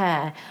that you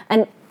care.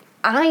 And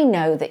I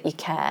know that you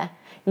care,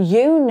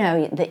 you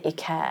know that you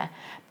care,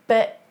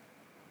 but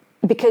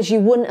because you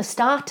wouldn't have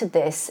started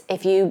this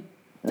if you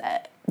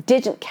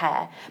didn't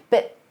care,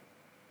 but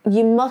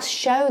you must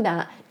show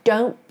that.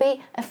 Don't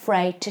be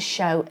afraid to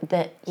show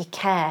that you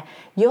care.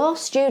 Your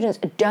students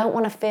don't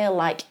want to feel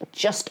like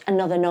just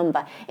another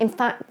number. In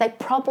fact, they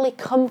probably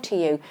come to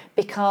you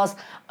because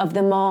of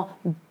the more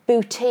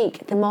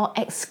boutique, the more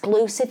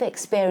exclusive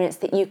experience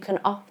that you can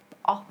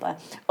offer,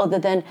 other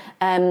than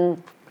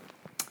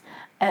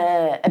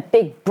a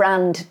big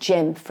brand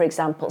gym, for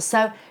example.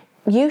 So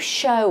you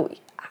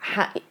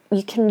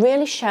can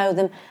really show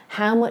them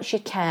how much you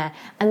care,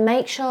 and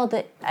make sure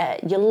that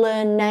you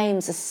learn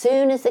names as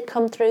soon as they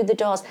come through the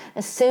doors,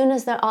 as soon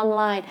as they're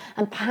online,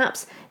 and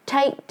perhaps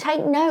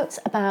take notes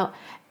about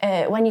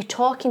when you're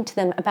talking to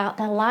them about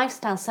their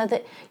lifestyle, so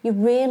that you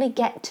really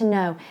get to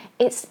know.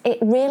 It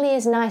really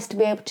is nice to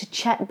be able to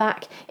check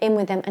back in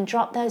with them and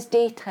drop those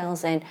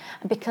details in,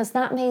 because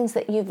that means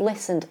that you've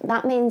listened.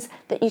 That means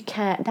that you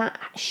care. That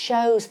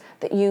shows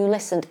that you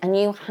listened and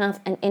you have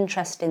an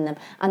interest in them,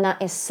 and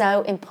that is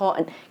so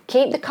important.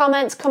 Keep the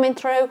comments coming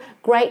through.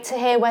 Great to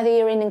hear whether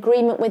you're in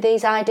agreement with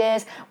these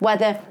ideas,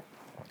 whether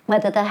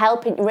they're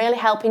really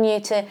helping you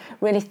to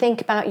really think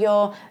about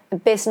your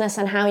business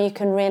and how you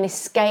can really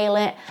scale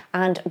it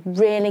and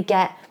really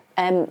get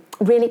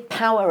really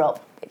power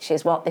up, which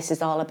is what this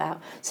is all about.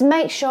 So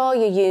make sure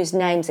you use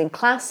names in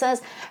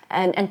classes,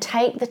 and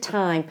take the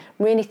time,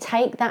 really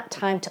take that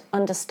time to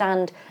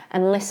understand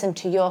and listen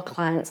to your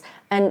clients.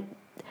 And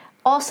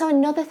also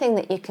another thing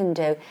that you can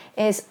do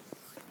is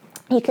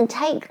you can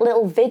take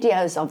little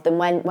videos of them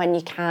when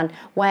you can,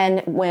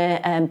 when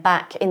we're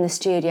back in the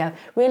studio,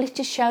 really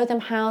to show them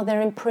how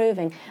they're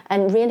improving,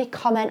 and really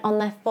comment on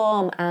their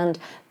form and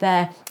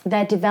their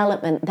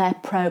development, their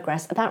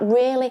progress. That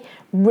really,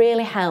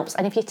 really helps.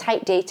 And if you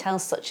take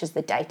details such as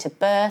the date of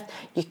birth,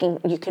 you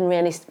can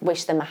really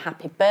wish them a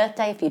happy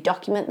birthday if you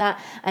document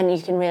that, and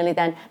you can really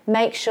then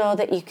make sure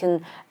that you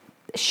can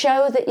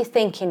show that you're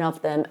thinking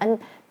of them. And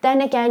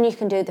then again, you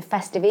can do the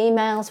festive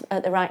emails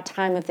at the right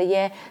time of the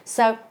year.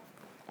 So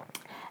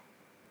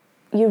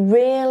you're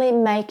really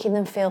making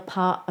them feel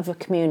part of a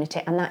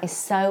community, and that is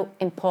so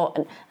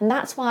important. And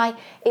that's why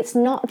it's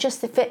not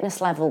just the fitness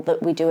level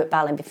that we do at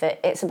Ballymby Fit.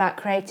 It's about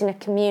creating a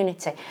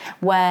community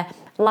where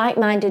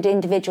like-minded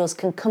individuals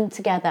can come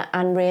together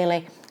and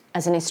really,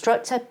 as an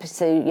instructor,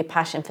 pursue your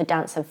passion for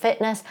dance and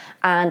fitness,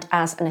 and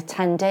as an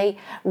attendee,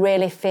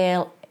 really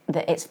feel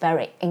that it's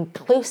very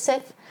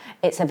inclusive,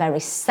 it's a very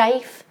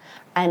safe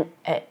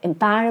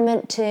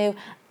environment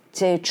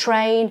to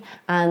train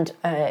and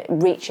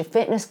reach your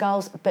fitness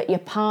goals, but you're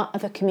part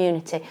of a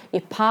community.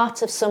 You're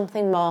part of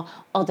something more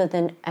other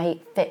than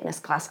a fitness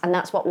class, and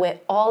that's what we're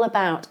all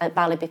about at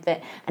Ballymby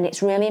Fit. And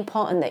it's really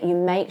important that you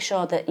make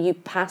sure that you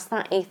pass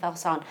that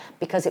ethos on,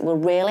 because it will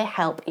really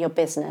help your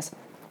business.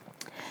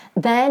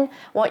 Then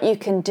what you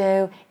can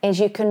do is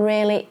you can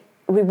really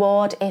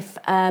reward if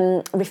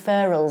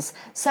referrals.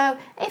 So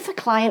if a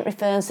client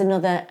refers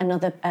another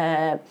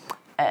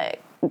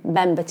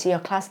member to your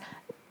class,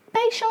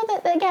 make sure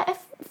that they get a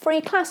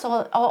free class,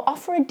 or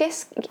offer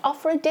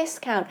a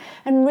discount,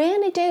 and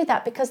really do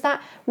that, because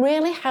that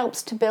really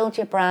helps to build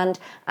your brand.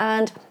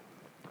 And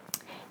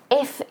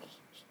if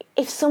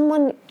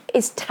someone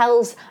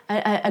tells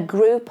a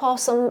group or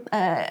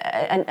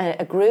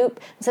a group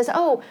and says,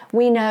 "Oh,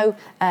 we know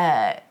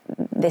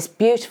this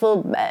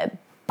beautiful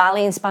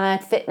ballet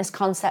inspired fitness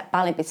concept,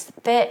 Ballet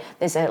Fit.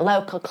 There's a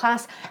local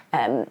class.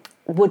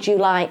 Would you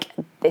like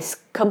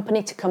this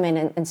company to come in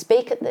and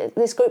speak at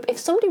this group? If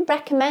somebody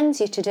recommends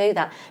you to do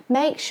that,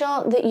 make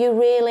sure that you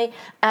really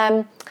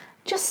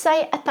just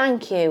say a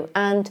thank you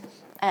and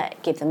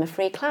give them a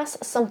free class,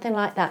 something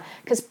like that.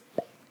 Because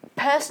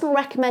personal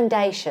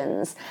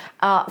recommendations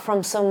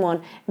from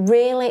someone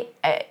really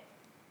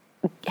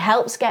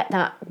helps get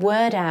that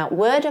word out.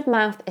 Word of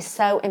mouth is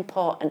so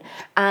important,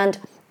 and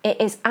it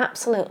is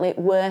absolutely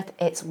worth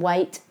its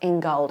weight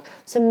in gold.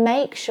 So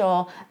make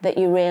sure that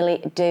you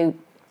really do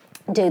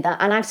that.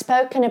 And I've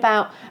spoken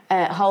about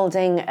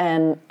holding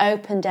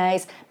open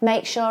days.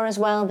 Make sure as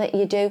well that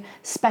you do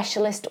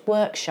specialist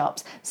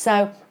workshops.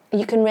 So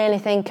you can really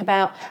think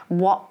about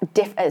what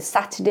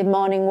Saturday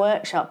morning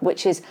workshop,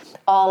 which is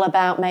all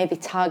about maybe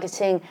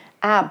targeting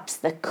abs,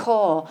 the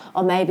core,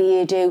 or maybe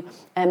you do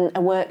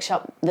a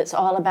workshop that's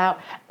all about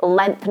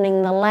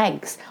lengthening the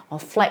legs or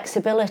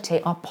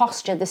flexibility or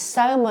posture. There's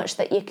so much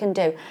that you can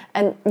do,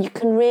 and you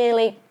can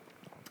really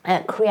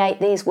create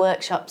these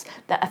workshops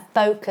that are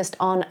focused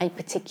on a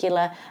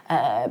particular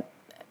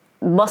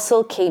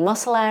key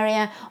muscle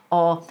area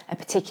or a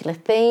particular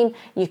theme.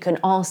 You can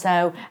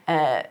also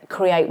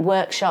create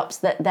workshops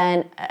that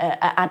then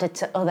are added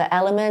to other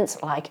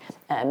elements like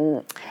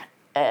a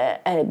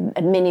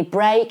mini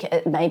break,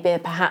 maybe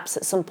perhaps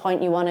at some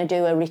point you want to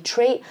do a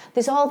retreat.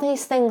 There's all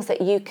these things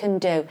that you can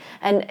do,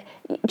 and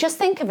just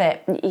think of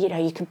it,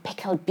 you can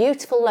pick a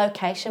beautiful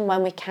location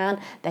when we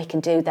can. They can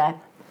do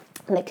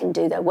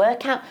their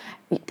workout.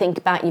 You think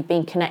about you've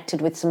been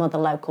connected with some other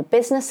local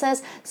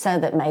businesses so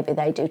that maybe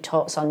they do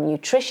talks on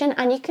nutrition,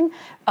 and you can,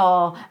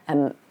 or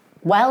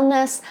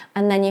wellness,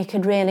 and then you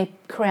could really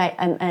create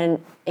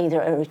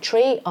either a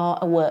retreat or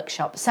a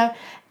workshop. So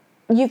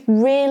you've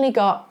really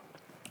got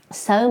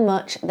so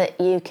much that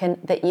you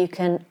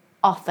can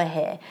offer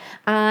here,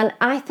 and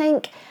I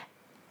think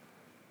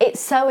it's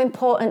so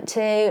important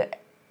to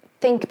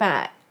think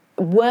about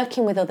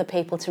working with other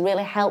people to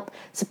really help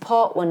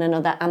support one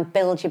another and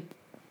build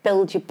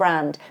your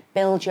brand,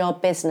 build your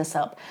business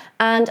up.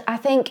 And I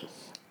think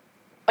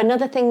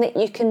another thing that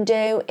you can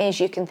do is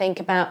you can think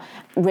about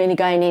really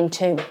going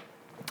into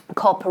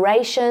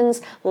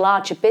corporations,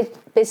 larger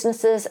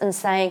businesses, and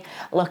saying,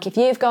 look, if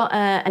you've got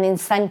an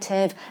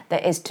incentive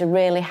that is to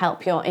really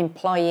help your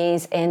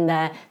employees in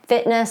their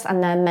fitness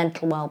and their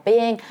mental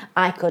well-being,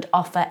 I could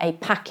offer a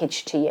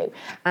package to you,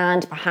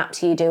 and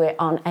perhaps you do it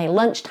on a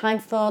lunchtime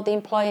for the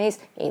employees,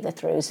 either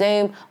through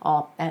Zoom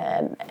or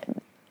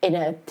in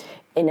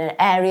an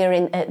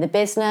area at the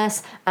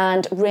business,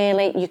 and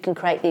really you can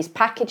create these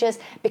packages,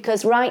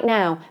 because right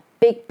now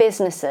big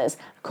businesses,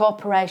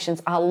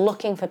 corporations are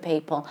looking for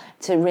people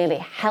to really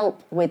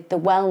help with the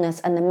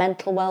wellness and the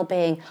mental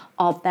well-being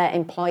of their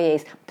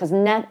employees, because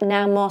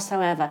now more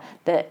so ever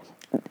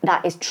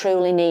that is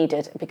truly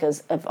needed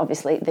because of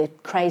obviously the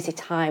crazy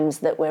times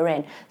that we're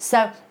in.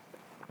 So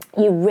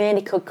you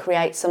really could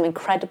create some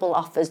incredible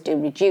offers, do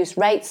reduced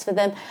rates for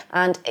them,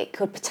 and it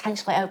could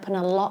potentially open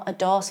a lot of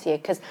doors for you,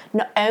 because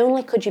not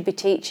only could you be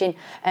teaching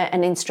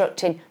and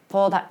instructing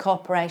for that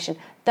corporation,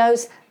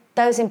 those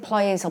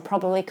employees will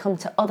probably come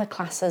to other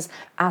classes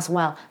as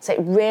well. So it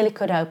really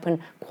could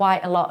open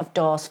quite a lot of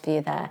doors for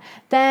you there.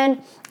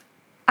 Then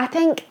I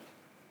think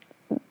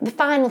the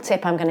final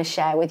tip I'm going to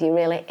share with you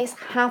really is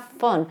have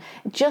fun.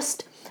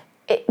 Just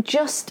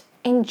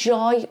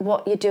enjoy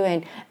what you're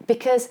doing,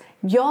 because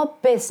your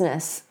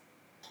business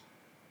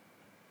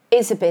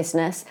is a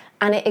business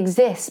and it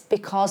exists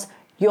because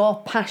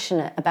you're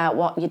passionate about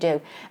what you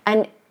do,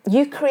 and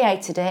you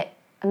created it,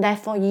 and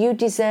therefore you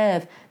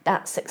deserve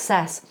that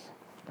success.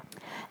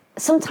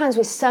 Sometimes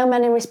with so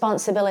many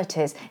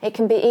responsibilities, it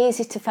can be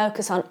easy to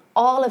focus on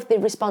all of the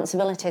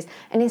responsibilities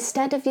and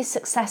instead of your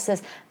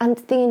successes and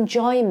the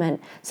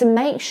enjoyment. So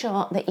make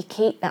sure that you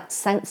keep that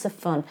sense of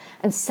fun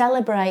and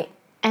celebrate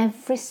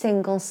every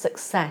single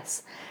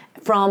success,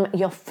 from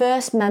your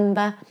first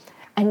member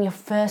and your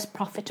first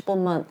profitable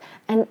month.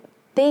 And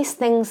these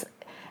things,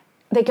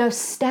 they go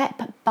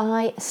step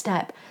by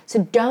step.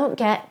 So don't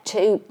get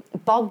too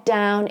bogged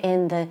down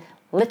in the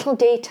little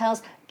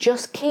details.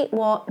 Just keep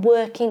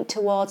working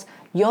towards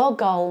your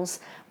goals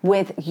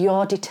with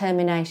your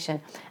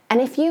determination. And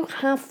if you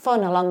have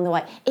fun along the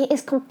way, it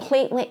is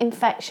completely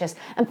infectious.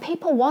 And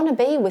people want to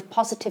be with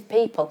positive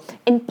people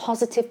in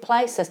positive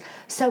places.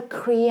 So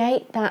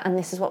create that, and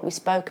this is what we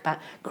spoke about,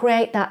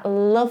 create that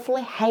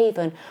lovely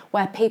haven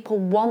where people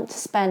want to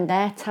spend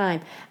their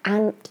time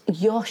and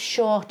you're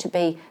sure to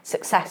be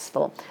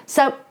successful.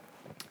 So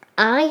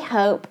I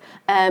hope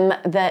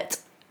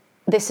that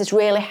this has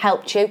really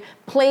helped you.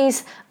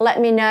 Please let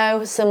me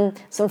know some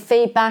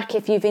feedback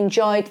if you've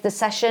enjoyed the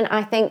session.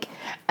 I think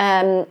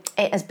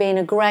it has been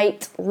a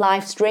great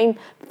live stream.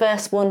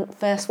 First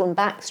one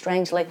back,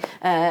 strangely,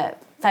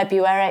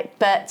 February.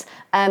 But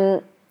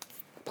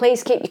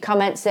please keep your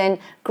comments in.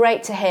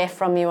 Great to hear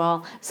from you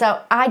all.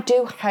 So I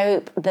do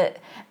hope that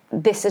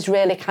this is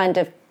really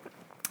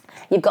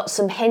you've got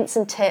some hints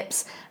and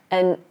tips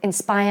and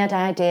inspired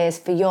ideas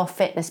for your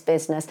fitness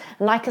business.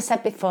 And like I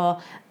said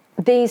before,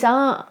 these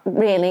are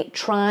really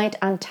tried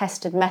and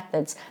tested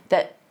methods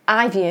that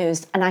I've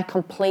used and I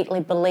completely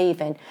believe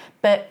in.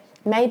 But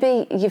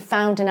maybe you've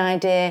found an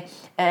idea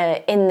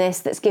in this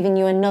that's giving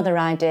you another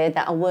idea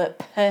that'll work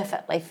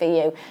perfectly for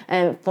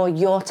you, for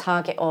your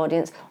target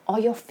audience or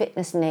your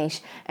fitness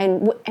niche.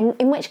 And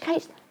in which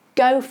case,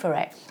 go for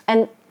it.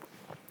 And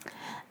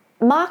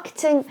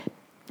marketing,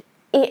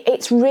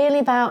 it's really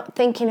about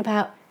thinking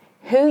about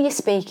who you're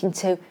speaking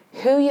to,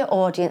 who your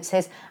audience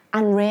is,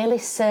 and really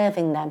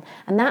serving them.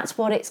 And that's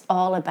what it's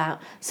all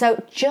about.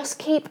 So just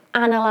keep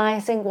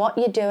analysing what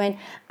you're doing,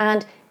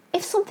 and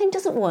if something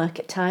doesn't work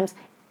at times,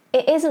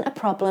 it isn't a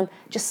problem.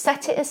 Just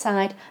set it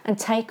aside and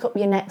take up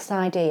your next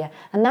idea.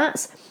 And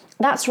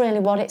that's really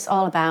what it's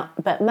all about.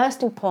 But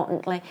most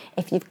importantly,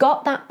 if you've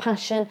got that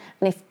passion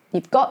and if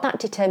you've got that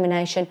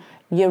determination,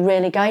 you're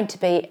really going to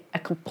be a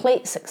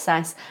complete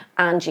success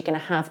and you're going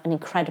to have an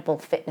incredible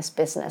fitness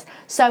business.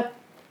 So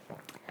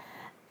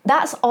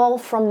that's all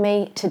from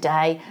me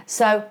today.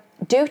 So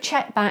do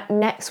check back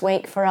next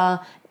week for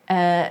our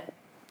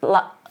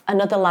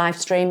another live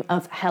stream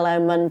of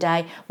Hello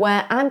Monday,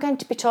 where I'm going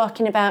to be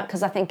talking about,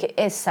 because I think it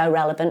is so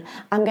relevant,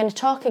 I'm going to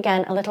talk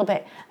again a little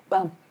bit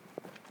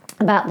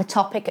about the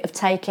topic of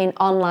taking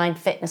online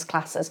fitness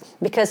classes,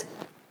 because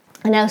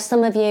I know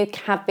some of you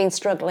have been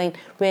struggling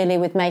really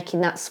with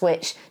making that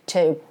switch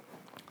to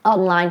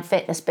online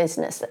fitness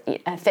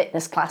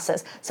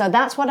classes. So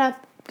that's what I'm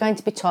going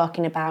to be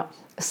talking about.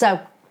 So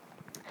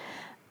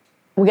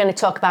we're going to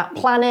talk about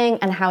planning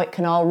and how it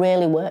can all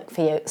really work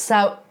for you.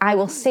 So I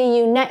will see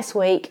you next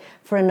week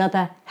for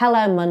another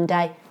Hello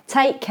Monday.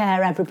 Take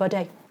care,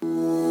 everybody.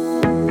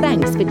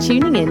 Thanks for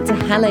tuning in to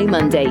Hello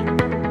Monday.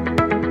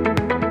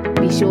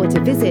 Be sure to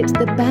visit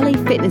the Ballet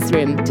Fitness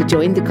Room to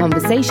join the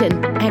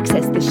conversation,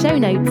 access the show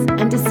notes,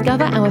 and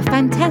discover our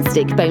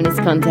fantastic bonus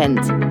content.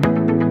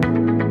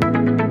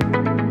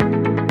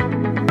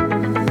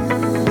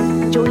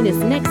 Join us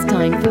next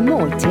time for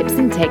more tips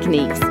and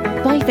techniques.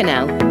 Bye for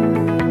now.